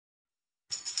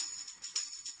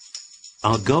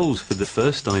Our goals for the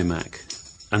first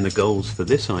iMac and the goals for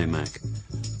this iMac,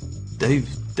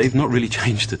 they've not really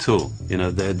changed at all. You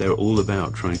know, they're all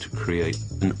about trying to create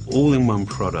an all-in-one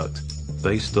product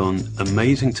based on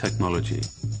amazing technology,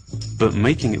 but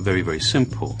making it very, very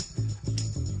simple.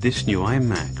 This new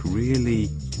iMac really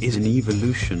is an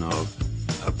evolution of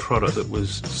a product that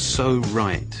was so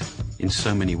right in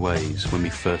so many ways when we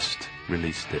first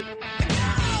released it.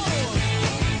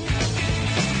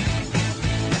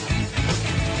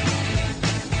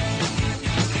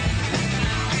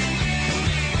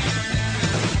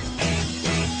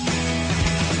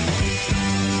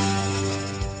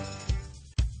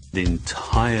 The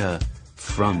entire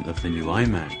front of the new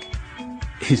iMac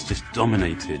is just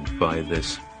dominated by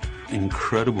this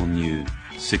incredible new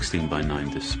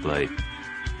 16:9 display.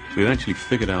 We've actually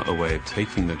figured out a way of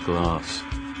taking the glass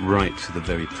right to the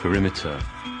very perimeter.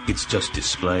 It's just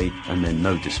display and then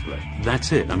no display.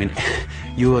 That's it. I mean,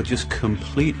 you are just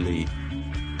completely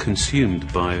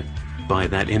consumed by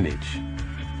that image.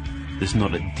 There's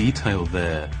not a detail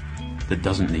there that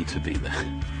doesn't need to be there.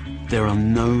 There are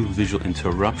no visual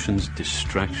interruptions,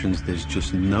 distractions, there's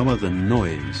just no other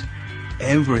noise.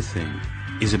 Everything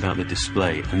is about the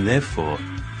display, and therefore,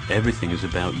 everything is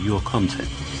about your content.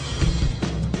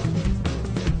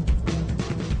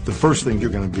 The first thing you're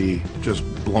going to be just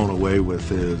blown away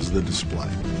with is the display.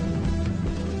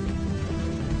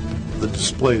 The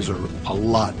displays are a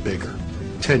lot bigger.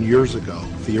 10 years ago,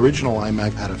 the original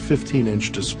iMac had a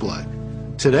 15-inch display.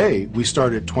 Today, we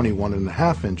start at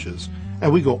 21.5 inches,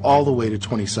 and we go all the way to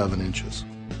 27 inches.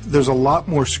 There's a lot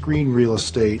more screen real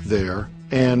estate there,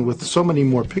 and with so many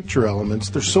more picture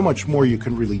elements, there's so much more you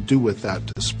can really do with that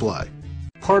display.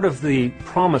 Part of the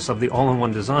promise of the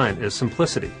all-in-one design is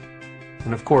simplicity.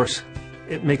 And of course,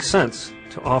 it makes sense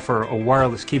to offer a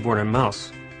wireless keyboard and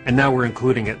mouse, and now we're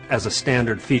including it as a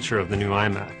standard feature of the new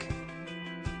iMac.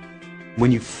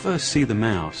 When you first see the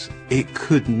mouse, it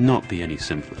could not be any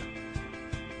simpler.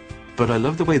 But I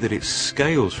love the way that it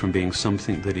scales from being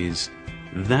something that is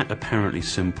that apparently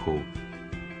simple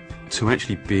to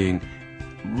actually being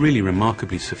really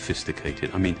remarkably sophisticated.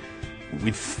 I mean,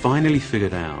 we've finally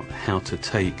figured out how to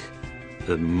take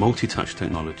the multi-touch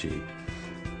technology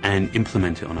and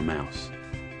implement it on a mouse.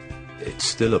 It's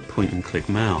still a point-and-click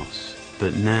mouse,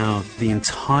 but now the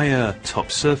entire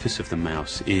top surface of the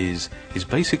mouse is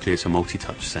basically it's a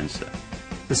multi-touch sensor.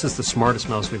 This is the smartest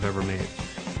mouse we've ever made.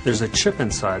 There's a chip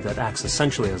inside that acts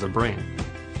essentially as a brain.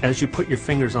 As you put your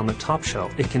fingers on the top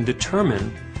shell, it can determine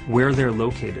where they're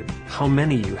located, how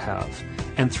many you have,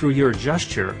 and through your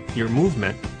gesture, your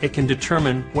movement, it can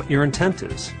determine what your intent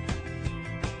is.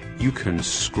 You can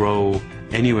scroll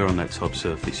anywhere on that top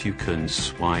surface, you can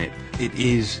swipe. It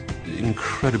is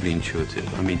incredibly intuitive.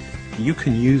 I mean, you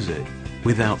can use it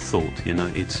without thought, you know,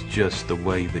 it's just the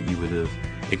way that you would have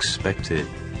expected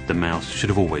the mouse should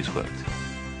have always worked.